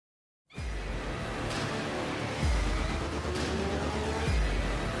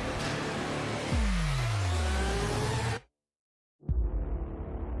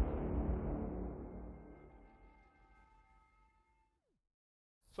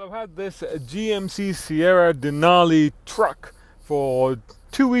So I've had this GMC Sierra Denali truck for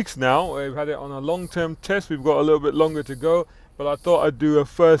 2 weeks now. We've had it on a long-term test. We've got a little bit longer to go, but I thought I'd do a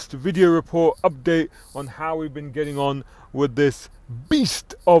first video report update on how we've been getting on with this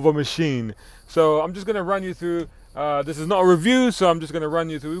beast of a machine. So I'm just going to run you through. This is not a review, so I'm just going to run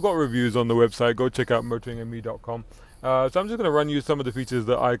you through. We've got reviews on the website. Go check out motoringandme.com. So I'm just going to run you some of the features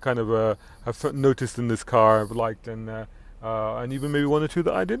that I kind of have noticed in this car, I've liked, and even maybe one or two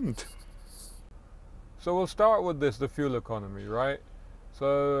that I didn't. So we'll start with the fuel economy, right?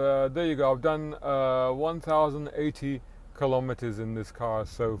 So there you go. I've done 1,080 kilometers in this car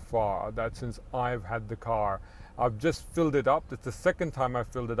so far. That's since I've had the car. I've just filled it up. It's the second time I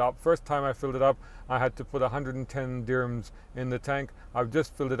filled it up. First time I filled it up, I had to put 110 dirhams in the tank. I've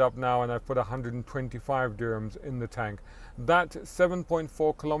just filled it up now and I've put 125 dirhams in the tank. That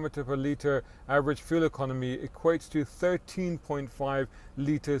 7.4 kilometer per liter average fuel economy equates to 13.5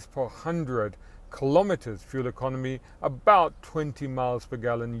 liters per 100 kilometers fuel economy, about 20 miles per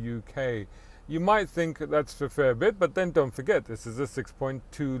gallon UK. You might think that's a fair bit, but then don't forget, this is a 6.2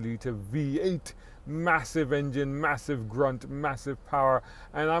 litre V8, massive engine, massive grunt, massive power,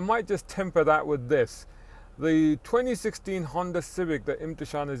 and I might just temper that with this. The 2016 Honda Civic that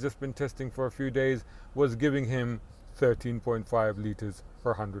Imtishan has just been testing for a few days was giving him 13.5 litres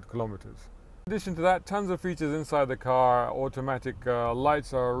per 100 kilometers. In addition to that, tons of features inside the car. Automatic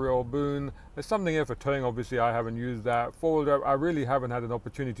lights are a real boon. There's something here for towing. Obviously I haven't used that. Four-wheel drive, I really haven't had an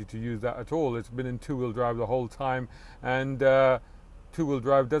opportunity to use that at all. It's been in two-wheel drive the whole time, and two-wheel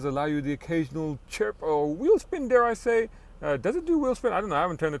drive does allow you the occasional chirp or wheel spin, dare I say. Does it do wheel spin? I don't know, I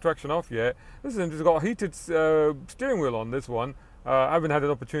haven't turned the traction off yet. This has just got a heated steering wheel on this one. I haven't had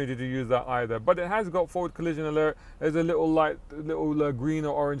an opportunity to use that either, but it has got forward collision alert. There's a little light, green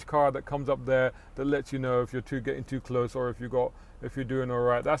or orange car that comes up there that lets you know if you're getting too close or if you're doing all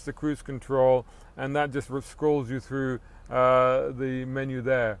right. That's the cruise control, and that just scrolls you through the menu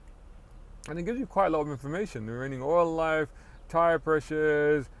there, and it gives you quite a lot of information: the remaining oil life, tire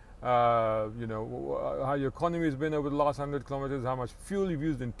pressures, how your economy has been over the last 100 kilometers, how much fuel you've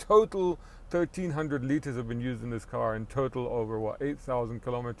used in total. 1,300 liters have been used in this car in total over 8,000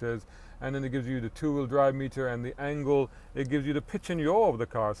 kilometers. And then it gives you the two-wheel drive meter and the angle. It gives you the pitch and yaw of the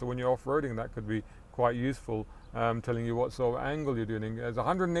car, so when you're off-roading that could be quite useful, telling you what sort of angle you're doing. There's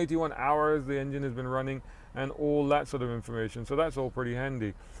 181 hours the engine has been running and all that sort of information, so that's all pretty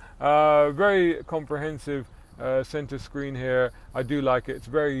handy. Very comprehensive center screen here. I do like it. It's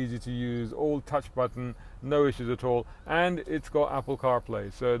very easy to use, all touch button, no issues at all, and it's got Apple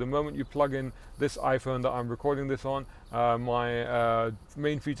CarPlay. So the moment you plug in this iPhone that I'm recording this on, my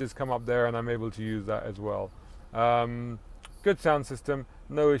main features come up there and I'm able to use that as well. Good sound system,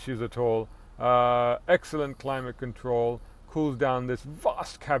 no issues at all. Excellent climate control, cools down this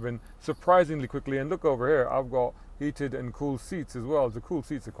vast cabin surprisingly quickly. And look over here, I've got heated and cool seats as well. The cool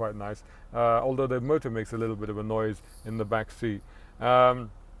seats are quite nice, although the motor makes a little bit of a noise in the back seat.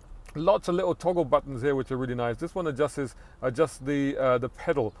 Lots of little toggle buttons here which are really nice. This one adjusts the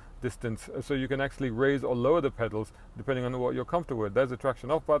pedal distance, so you can actually raise or lower the pedals depending on what you're comfortable with. There's a traction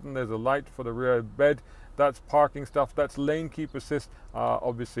off button, there's a light for the rear bed, that's parking stuff, that's lane keep assist.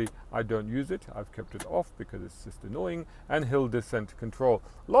 Obviously I don't use it, I've kept it off because it's just annoying. And hill descent control.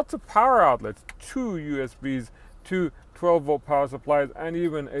 Lots of power outlets, 2 USBs, 2 12-volt power supplies, and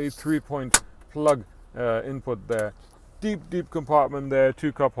even a 3-point plug input there. Deep compartment there,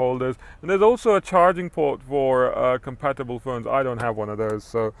 2 cup holders, and there's also a charging port for compatible phones. I don't have one of those,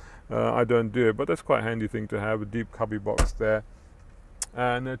 so I don't do it, but that's quite a handy thing to have, a deep cubby box there.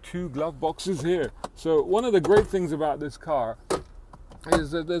 And 2 glove boxes here. So one of the great things about this car is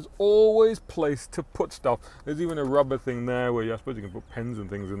that there's always place to put stuff. There's even a rubber thing there where I suppose you can put pens and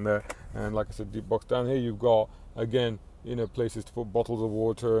things in there. And like I said, deep box down here, you've got, again, places to put bottles of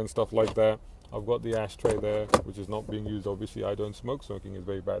water and stuff like that. I've got the ashtray there, which is not being used. Obviously, I don't smoke. Smoking is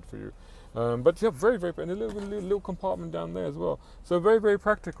very bad for you. But yeah, very, and a little compartment down there as well. So very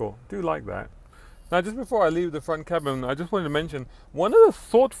practical. Do like that. Now, just before I leave the front cabin, I just wanted to mention one of the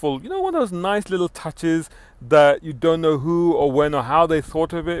thoughtful, one of those nice little touches that you don't know who or when or how they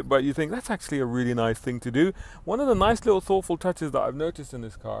thought of it, but you think that's actually a really nice thing to do. One of the nice little thoughtful touches that I've noticed in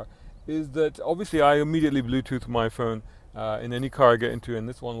this car is that obviously I immediately Bluetooth my phone in any car I get into, and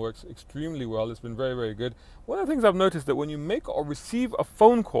this one works extremely well. It's been very good. One of the things I've noticed that when you make or receive a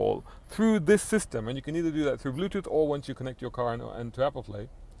phone call through this system, and you can either do that through Bluetooth or once you connect your car and to Apple Play,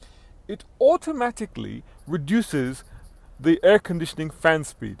 it automatically reduces the air conditioning fan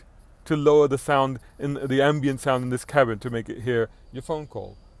speed to lower the sound in the ambient sound in this cabin to make it hear your phone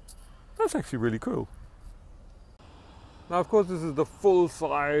call. That's actually really cool. Now, of course, this is the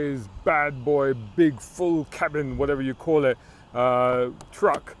full-size, bad boy, big, full cabin, whatever you call it,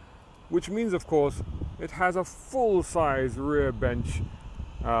 truck, which means, of course, it has a full-size rear bench,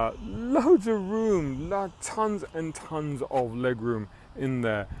 loads of room, tons and tons of leg room in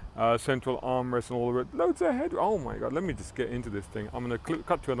there, central armrest and all of it, loads of headroom. Oh my God, let me just get into this thing. I'm going to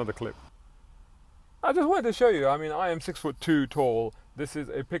cut to another clip. I just wanted to show you, I mean, I am 6'2" tall. This is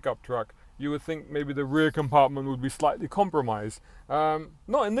a pickup truck. You would think maybe the rear compartment would be slightly compromised.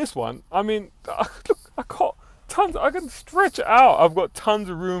 Not in this one. I mean, look, I got tons, I can stretch out. I've got tons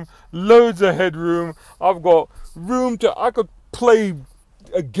of room, loads of headroom. I've got room I could play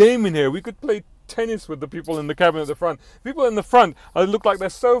a game in here. We could play tennis with the people in the cabin at the front. People in the front look like they're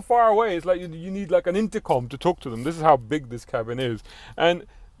so far away. It's like you need like an intercom to talk to them. This is how big this cabin is. And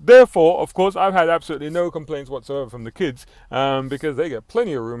therefore, of course, I've had absolutely no complaints whatsoever from the kids, because they get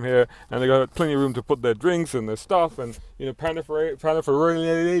plenty of room here, and they got plenty of room to put their drinks and their stuff, and you know,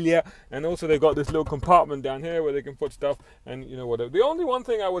 paraphernalia, and also they've got this little compartment down here where they can put stuff, and you know, whatever. The only one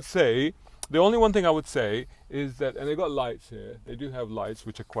thing I would say is that, and they've got lights here. They do have lights,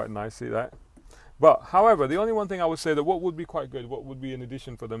 which are quite nice. See that? But however, the only one thing I would say that what would be quite good, what would be an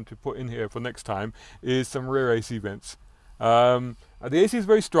addition for them to put in here for next time, is some rear AC vents. The AC is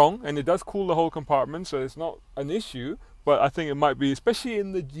very strong and it does cool the whole compartment, so it's not an issue, but I think it might be, especially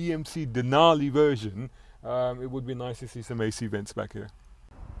in the GMC Denali version, it would be nice to see some AC vents back here.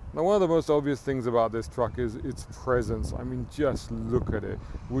 Now, one of the most obvious things about this truck is its presence. I mean, just look at it.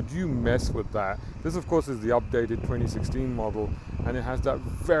 Would you mess with that? This, of course, is the updated 2016 model, and it has that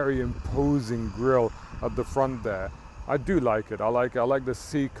very imposing grille at the front there. I do like it. I like the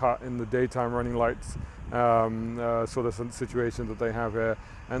C-cut in the daytime running lights sort of situation that they have here,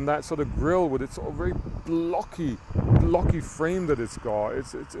 and that sort of grille with its sort of very blocky frame that it's got.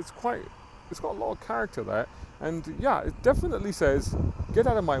 It's got a lot of character there, and yeah, it definitely says, get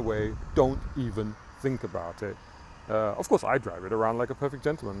out of my way, don't even think about it. Of course, I drive it around like a perfect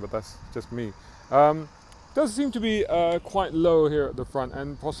gentleman, but that's just me. Does seem to be quite low here at the front,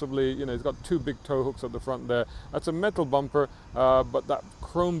 and possibly, you know, it's got two big tow hooks at the front there. That's a metal bumper, but that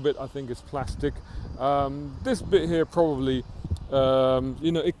chrome bit I think is plastic. This bit here probably,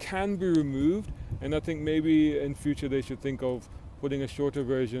 you know, it can be removed, and I think maybe in future they should think of putting a shorter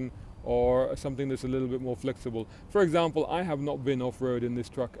version or something that's a little bit more flexible. For example, I have not been off-road in this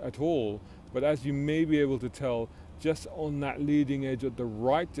truck at all, but as you may be able to tell, just on that leading edge at the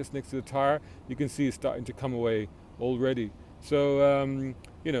right, just next to the tire, you can see it's starting to come away already. So,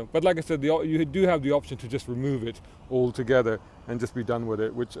 you know, but like I said, you do have the option to just remove it altogether and just be done with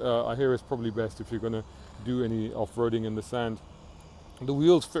it, which I hear is probably best if you're going to do any off-roading in the sand. The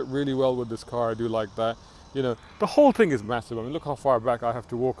wheels fit really well with this car. I do like that. You know, the whole thing is massive. I mean, look how far back I have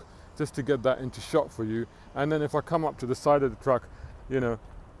to walk just to get that into shot for you. And then if I come up to the side of the truck, you know,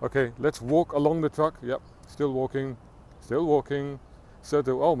 okay, let's walk along the truck. Yep, still walking. So,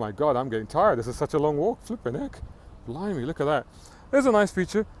 oh my God, I'm getting tired. This is such a long walk. Flipping heck. Blimey, look at that. There's a nice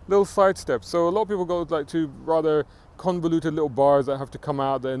feature, little side steps. So a lot of people go like to rather convoluted little bars that have to come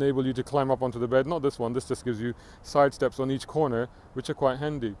out that enable you to climb up onto the bed. Not this one. This just gives you side steps on each corner, which are quite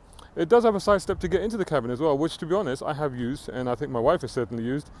handy. It does have a side step to get into the cabin as well, which, to be honest, I have used, and I think my wife has certainly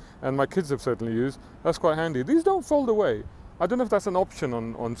used, and my kids have certainly used. That's quite handy. These don't fold away. I don't know if that's an option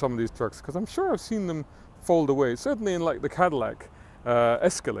on some of these trucks, because I'm sure I've seen them fold away. Certainly in like the Cadillac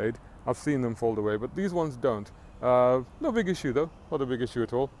Escalade, I've seen them fold away, but these ones don't. No big issue though, not a big issue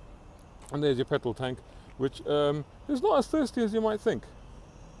at all. And there's your petrol tank, which is not as thirsty as you might think.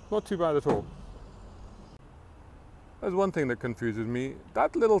 Not too bad at all. There's one thing that confuses me.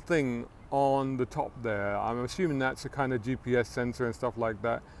 That little thing on the top there, I'm assuming that's a kind of GPS sensor and stuff like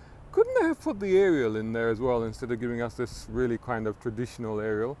that. Couldn't they have put the aerial in there as well instead of giving us this really kind of traditional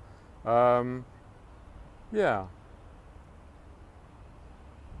aerial? Yeah.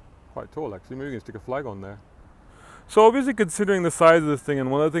 Quite tall actually, maybe we can stick a flag on there. So obviously, considering the size of this thing, and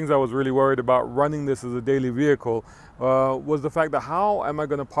one of the things I was really worried about running this as a daily vehicle was the fact that how am I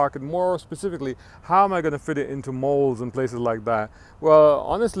going to park it? More specifically, how am I going to fit it into malls and places like that? Well,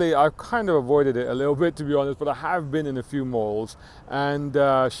 honestly, I've kind of avoided it a little bit, to be honest, but I have been in a few malls, and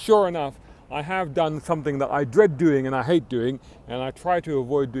sure enough, I have done something that I dread doing and I hate doing, and I try to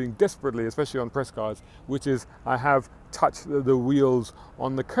avoid doing desperately, especially on press cars, which is I have touched the wheels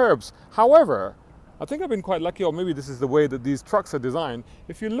on the curbs. However, I think I've been quite lucky, or maybe this is the way that these trucks are designed.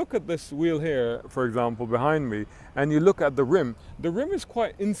 If you look at this wheel here, for example, behind me, and you look at the rim is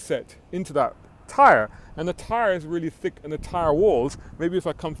quite inset into that tire, and the tire is really thick, and the tire walls, maybe if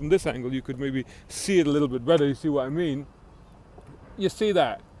I come from this angle, you could maybe see it a little bit better. You see what I mean? You see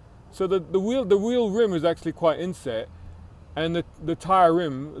that? So the wheel rim is actually quite inset, and the tire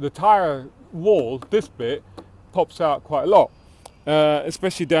rim, the tire wall, this bit pops out quite a lot,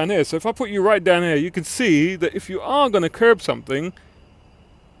 especially down here. So if I put you right down here, you can see that if you are going to curb something,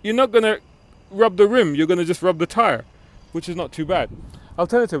 you're not going to rub the rim, you're going to just rub the tire, which is not too bad.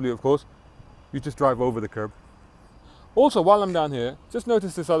 Alternatively, of course, you just drive over the curb. Also, while I'm down here, just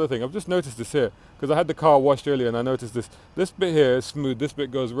notice this other thing. I've just noticed this here, because I had the car washed earlier and I noticed this. This bit here is smooth, this bit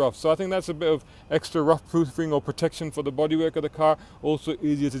goes rough. So I think that's a bit of extra rough proofing or protection for the bodywork of the car. Also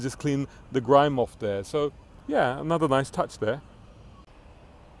easier to just clean the grime off there. So yeah, another nice touch there.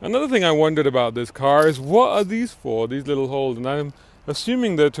 Another thing I wondered about this car is, what are these for, these little holes? And I'm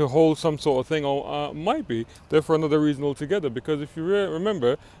assuming they're to hold some sort of thing, or might be they're for another reason altogether, because if you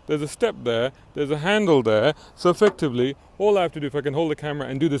remember, there's a step there, there's a handle there, so effectively all I have to do, if I can hold the camera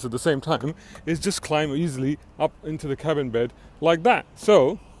and do this at the same time, is just climb easily up into the cabin bed like that.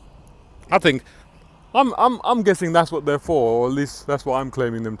 So I think I'm guessing that's what they're for, or at least that's what I'm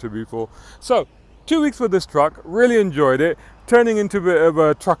claiming them to be for. So 2 weeks with this truck, really enjoyed it, turning into a bit of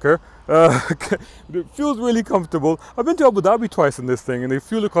a trucker. It feels really comfortable. I've been to Abu Dhabi twice in this thing, and the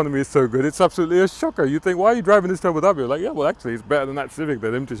fuel economy is so good, it's absolutely a shocker. You think, why are you driving this to Abu Dhabi? You're like, yeah, well actually it's better than that Civic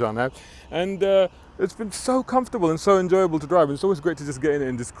that Imtishan had. And it's been so comfortable and so enjoyable to drive. And it's always great to just get in it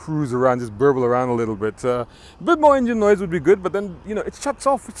and just cruise around, just burble around a little bit. A bit more engine noise would be good, but then, you know, it shuts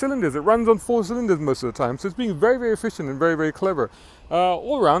off cylinders. It runs on 4 cylinders most of the time. So it's being very, very efficient and very, very clever.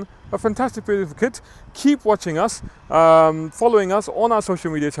 All around, a fantastic, beautiful kit. Keep watching us, following us on our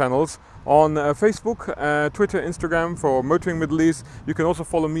social media channels, on Facebook, Twitter, Instagram for Motoring Middle East. You can also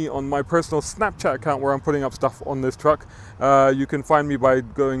follow me on my personal Snapchat account where I'm putting up stuff on this truck. You can find me by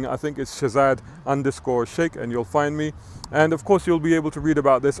going, I think it's Shahzad_Sheikh, and you'll find me. And of course, you'll be able to read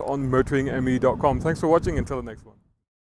about this on motoringme.com. Thanks for watching. Until the next one.